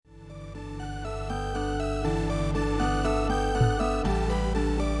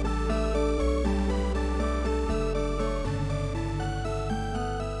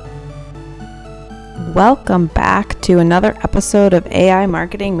Welcome back to another episode of AI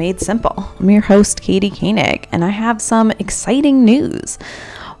Marketing Made Simple. I'm your host, Katie Koenig, and I have some exciting news.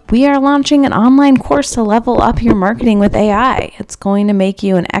 We are launching an online course to level up your marketing with AI. It's going to make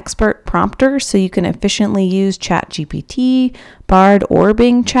you an expert prompter so you can efficiently use ChatGPT, Bard, or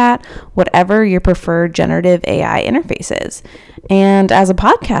Bing Chat, whatever your preferred generative AI interface is. And as a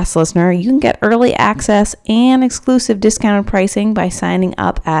podcast listener, you can get early access and exclusive discounted pricing by signing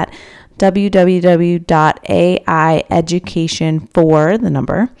up at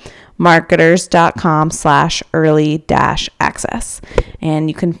www.aieducation4marketers.com/early-access. And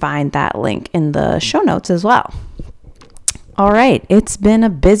you can find that link in the show notes as well. All right, it's been a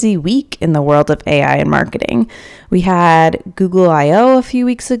busy week in the world of AI and marketing. We had Google I/O a few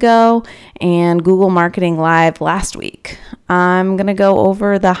weeks ago and Google Marketing Live last week. I'm going to go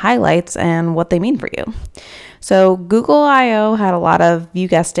over the highlights and what they mean for you. So Google I/O had a lot of, you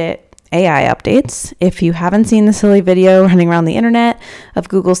guessed it, AI updates. If you haven't seen the silly video running around the internet of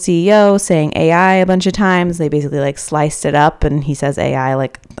Google CEO saying AI a bunch of times, they basically sliced it up and he says AI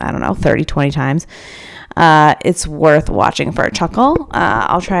 30, 20 times. It's worth watching for a chuckle.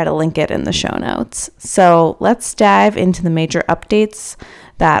 I'll try to link it in the show notes. So let's dive into the major updates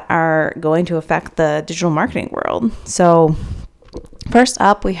that are going to affect the digital marketing world. So first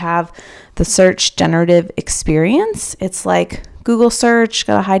up, we have the search generative experience. It's like Google search,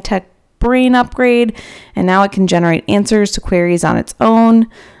 got a high-tech brain upgrade, and now it can generate answers to queries on its own.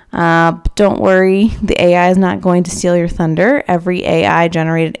 But don't worry, the AI is not going to steal your thunder. Every AI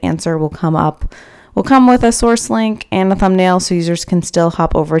generated answer will come with a source link and a thumbnail, so users can still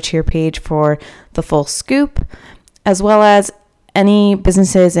hop over to your page for the full scoop, as well as any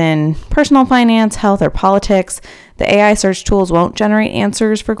businesses in personal finance, health, or politics. The AI search tools won't generate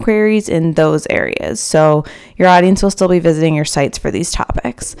answers for queries in those areas, so your audience will still be visiting your sites for these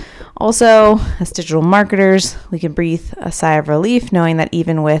topics. Also, as digital marketers, we can breathe a sigh of relief knowing that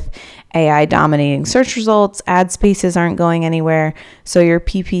even with AI dominating search results, ad spaces aren't going anywhere, so your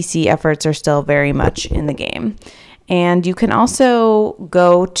PPC efforts are still very much in the game. And you can also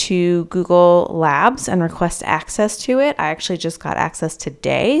go to Google Labs and request access to it. I actually just got access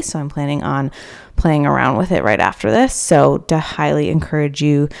today, so I'm planning on playing around with it right after this. So to highly encourage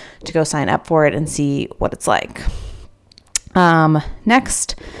you to go sign up for it and see what it's like.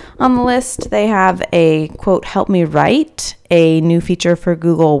 Next on the list, they have a quote, help me write, a new feature for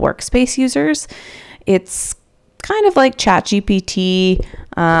Google Workspace users. It's kind of like ChatGPT,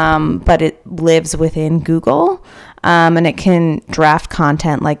 but it lives within Google. And it can draft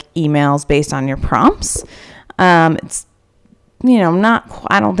content like emails based on your prompts. It's,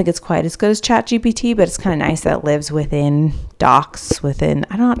 I don't think it's quite as good as ChatGPT, but it's kind of nice that it lives within Docs, I'm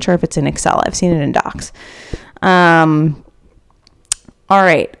not sure if it's in Excel. I've seen it in Docs. All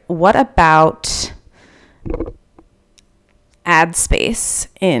right. What about ad space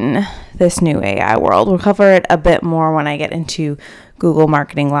in this new AI world? We'll cover it a bit more when I get into Google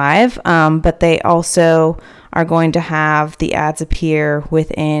Marketing Live, but they also are going to have the ads appear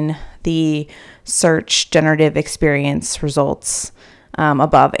within the search generative experience results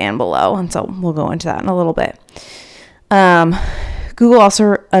above and below. And so we'll go into that in a little bit. Google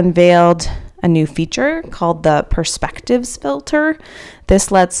also unveiled a new feature called the Perspectives filter. This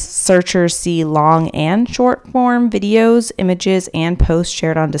lets searchers see long and short form videos, images, and posts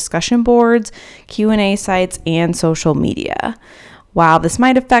shared on discussion boards, Q&A sites, and social media. While this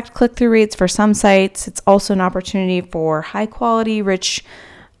might affect click-through rates for some sites, it's also an opportunity for high-quality, rich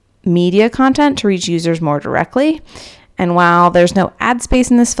media content to reach users more directly. And while there's no ad space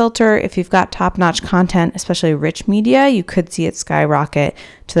in this filter, if you've got top-notch content, especially rich media, you could see it skyrocket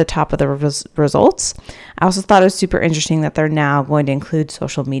to the top of the results. I also thought it was super interesting that they're now going to include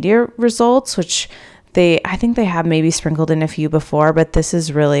social media results, which I think they have maybe sprinkled in a few before, but this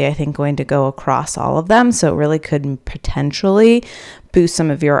is really, I think, going to go across all of them. So it really could potentially boost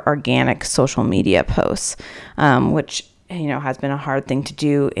some of your organic social media posts, which, has been a hard thing to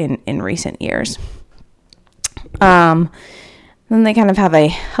do in recent years. Then they kind of have a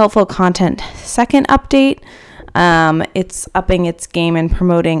helpful content second update. It's upping its game in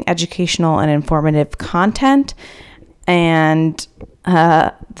promoting educational and informative content. And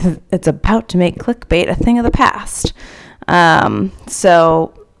it's about to make clickbait a thing of the past.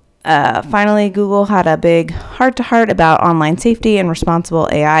 Finally, Google had a big heart-to-heart about online safety and responsible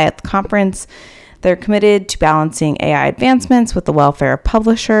AI at the conference. They're committed to balancing AI advancements with the welfare of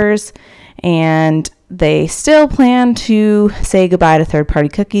publishers, and they still plan to say goodbye to third-party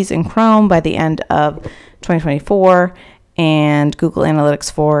cookies in Chrome by the end of 2024, and Google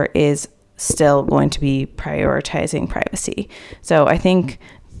Analytics 4 is still going to be prioritizing privacy. So I think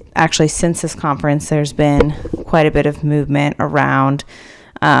actually, since this conference, there's been quite a bit of movement around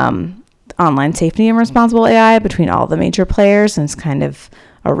online safety and responsible AI between all the major players, and it's kind of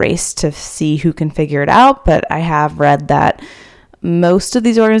a race to see who can figure it out. But I have read that most of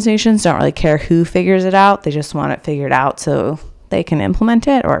these organizations don't really care who figures it out. They just want it figured out so they can implement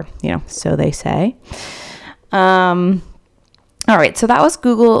it, or, so they say. All right, so that was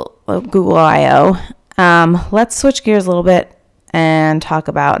Google I/O. Let's switch gears a little bit and talk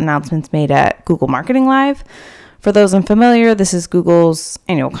about announcements made at Google Marketing Live. For those unfamiliar, this is Google's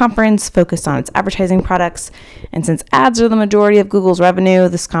annual conference focused on its advertising products. And since ads are the majority of Google's revenue,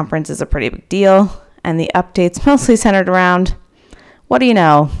 this conference is a pretty big deal. And the updates mostly centered around, what do you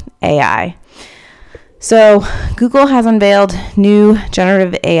know, AI. So Google has unveiled new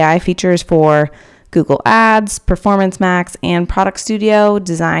generative AI features for Google Ads, Performance Max, and Product Studio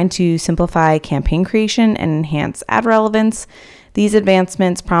designed to simplify campaign creation and enhance ad relevance. These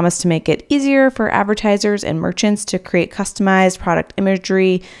advancements promise to make it easier for advertisers and merchants to create customized product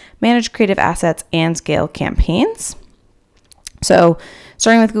imagery, manage creative assets, and scale campaigns. So,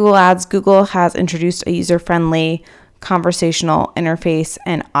 starting with Google Ads, Google has introduced a user-friendly conversational interface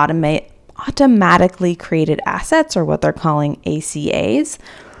and automatically created assets, or what they're calling ACAs.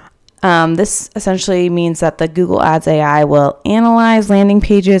 This essentially means that the Google Ads AI will analyze landing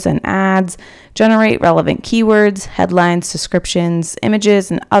pages and ads, generate relevant keywords, headlines, descriptions,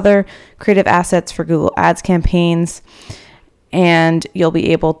 images, and other creative assets for Google Ads campaigns. And you'll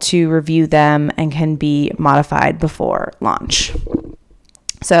be able to review them and can be modified before launch.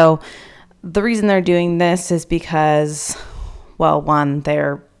 So the reason they're doing this is because, well, one,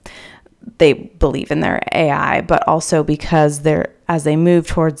 they believe in their AI, but also because as they move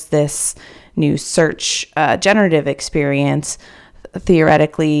towards this new search generative experience,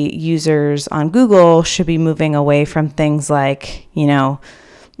 theoretically users on Google should be moving away from things like,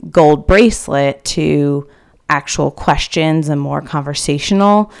 gold bracelet to actual questions and more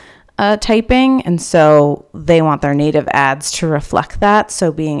conversational typing. And so they want their native ads to reflect that.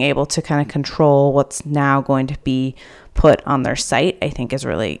 So being able to kind of control what's now going to be put on their site, I think is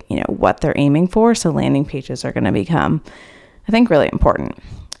really, what they're aiming for. So landing pages are going to become, I think, really important.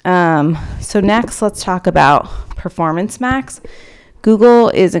 So next, let's talk about Performance Max. Google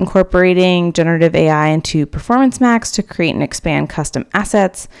is incorporating generative AI into Performance Max to create and expand custom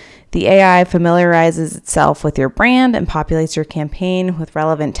assets. The AI familiarizes itself with your brand and populates your campaign with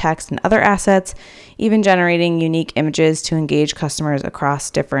relevant text and other assets, even generating unique images to engage customers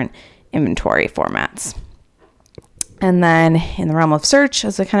across different inventory formats. And then in the realm of search,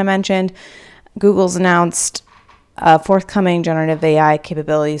 as I kind of mentioned, Google's announced forthcoming generative AI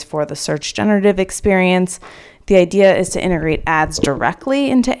capabilities for the search generative experience. The idea is to integrate ads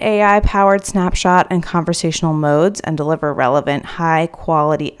directly into AI-powered snapshot and conversational modes and deliver relevant,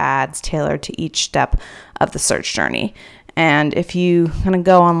 high-quality ads tailored to each step of the search journey. And if you kind of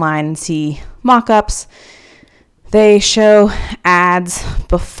go online and see mock-ups, they show ads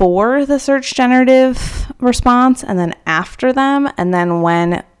before the search generative response and then after them. And then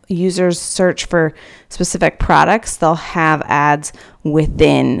when users search for specific products, they'll have ads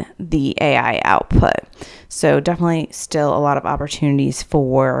within the AI output. So definitely still a lot of opportunities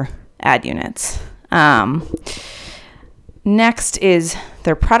for ad units. Next is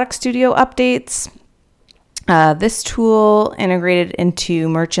their Product Studio updates. This tool, integrated into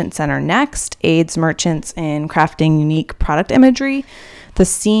Merchant Center Next, aids merchants in crafting unique product imagery. The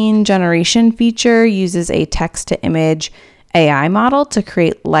scene generation feature uses a text-to-image AI model to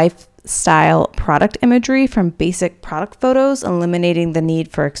create lifestyle product imagery from basic product photos, eliminating the need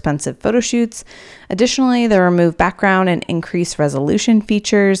for expensive photo shoots. Additionally, the remove background and increase resolution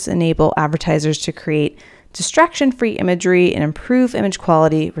features enable advertisers to create distraction-free imagery and improve image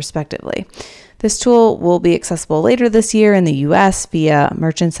quality, respectively. This tool will be accessible later this year in the US via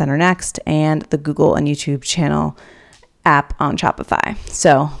Merchant Center Next and the Google and YouTube channel app on Shopify.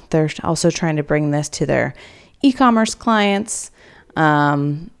 So they're also trying to bring this to their e-commerce clients,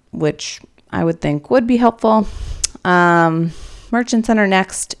 which I would think would be helpful. Merchant Center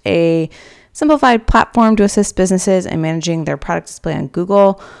Next, a simplified platform to assist businesses in managing their product display on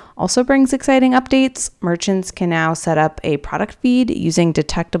Google, also brings exciting updates. Merchants can now set up a product feed using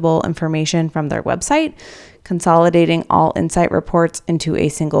detectable information from their website, consolidating all insight reports into a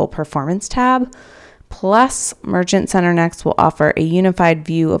single performance tab. Plus, Merchant Center Next will offer a unified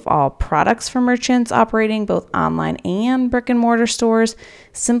view of all products for merchants operating both online and brick and mortar stores,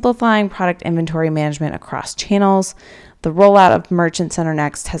 simplifying product inventory management across channels. The rollout of Merchant Center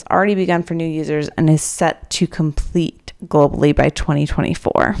Next has already begun for new users and is set to complete globally by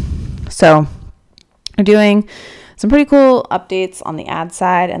 2024. So we're doing some pretty cool updates on the ad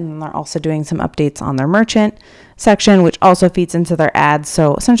side, and then they're also doing some updates on their merchant section, which also feeds into their ads.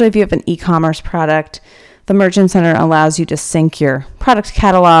 So essentially, if you have an e-commerce product, the Merchant Center allows you to sync your product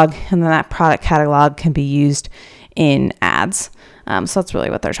catalog, and then that product catalog can be used in ads. So that's really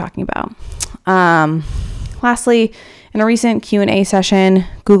what they're talking about. Lastly, in a recent Q&A session,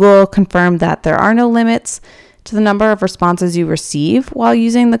 Google confirmed that there are no limits to the number of responses you receive while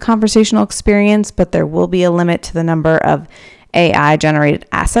using the conversational experience, but there will be a limit to the number of AI-generated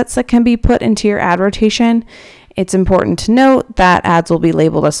assets that can be put into your ad rotation. It's important to note that ads will be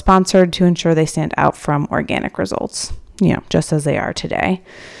labeled as sponsored to ensure they stand out from organic results, just as they are today.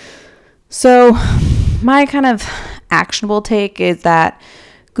 So my kind of actionable take is that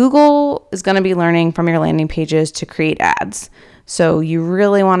Google is going to be learning from your landing pages to create ads. So you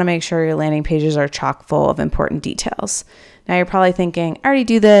really want to make sure your landing pages are chock full of important details. Now you're probably thinking, I already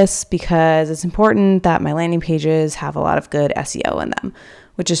do this because it's important that my landing pages have a lot of good SEO in them,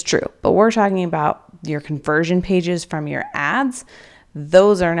 which is true. But we're talking about your conversion pages from your ads.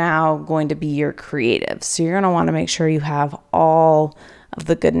 Those are now going to be your creatives. So you're going to want to make sure you have all of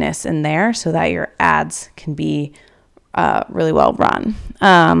the goodness in there so that your ads can be really well run.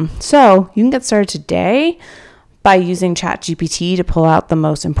 So you can get started today by using ChatGPT to pull out the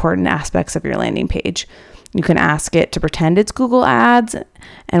most important aspects of your landing page. You can ask it to pretend it's Google Ads,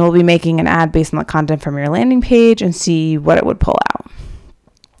 and we'll be making an ad based on the content from your landing page and see what it would pull out.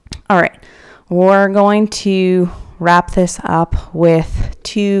 All right, we're going to wrap this up with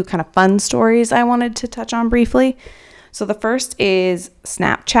two kind of fun stories I wanted to touch on briefly. So the first is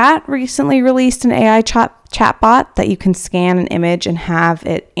Snapchat recently released an AI chatbot that you can scan an image and have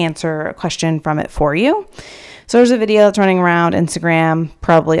it answer a question from it for you. So there's a video that's running around Instagram,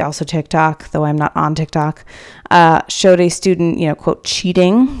 probably also TikTok, though I'm not on TikTok, showed a student, quote,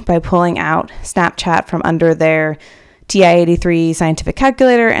 cheating by pulling out Snapchat from under their TI-83 scientific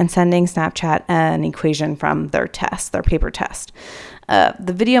calculator and sending Snapchat an equation from their paper test.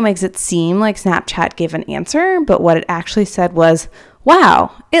 The video makes it seem like Snapchat gave an answer, but what it actually said was,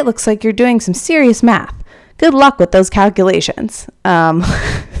 wow, it looks like you're doing some serious math. Good luck with those calculations.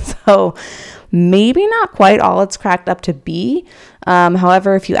 So maybe not quite all it's cracked up to be.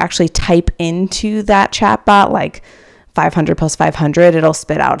 However, if you actually type into that chatbot, like 500 plus 500, it'll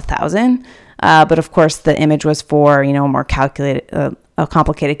spit out 1,000. But of course, the image was for, more calculated, a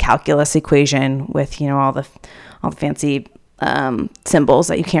complicated calculus equation with, all the fancy symbols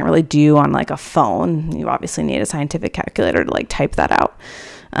that you can't really do on like a phone. You obviously need a scientific calculator to like type that out.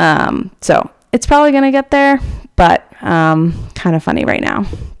 So it's probably going to get there, but kind of funny right now.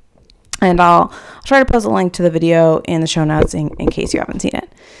 And I'll try to post a link to the video in the show notes in case you haven't seen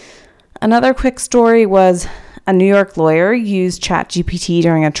it. Another quick story was a New York lawyer used ChatGPT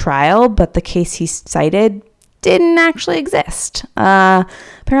during a trial, but the case he cited didn't actually exist.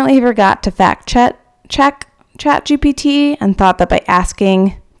 Apparently he forgot to fact check ChatGPT and thought that by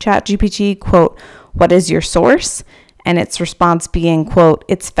asking ChatGPT, quote, what is your source? And its response being, quote,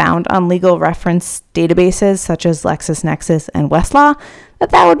 it's found on legal reference databases such as LexisNexis and Westlaw,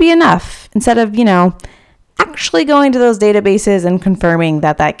 that would be enough instead of, actually going to those databases and confirming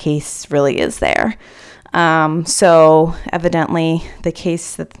that case really is there. So evidently the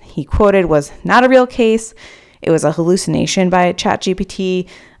case that he quoted was not a real case. It was a hallucination by ChatGPT.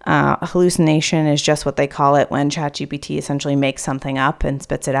 A hallucination is just what they call it when ChatGPT essentially makes something up and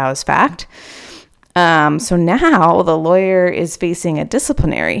spits it out as fact. So now the lawyer is facing a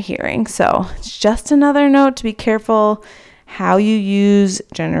disciplinary hearing. So it's just another note to be careful how you use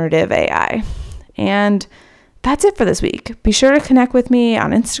generative AI. And that's it for this week. Be sure to connect with me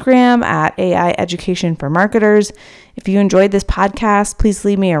on Instagram at AI Education for Marketers. If you enjoyed this podcast, please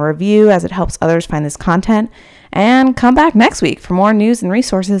leave me a review as it helps others find this content. And come back next week for more news and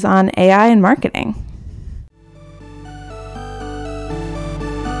resources on AI and marketing.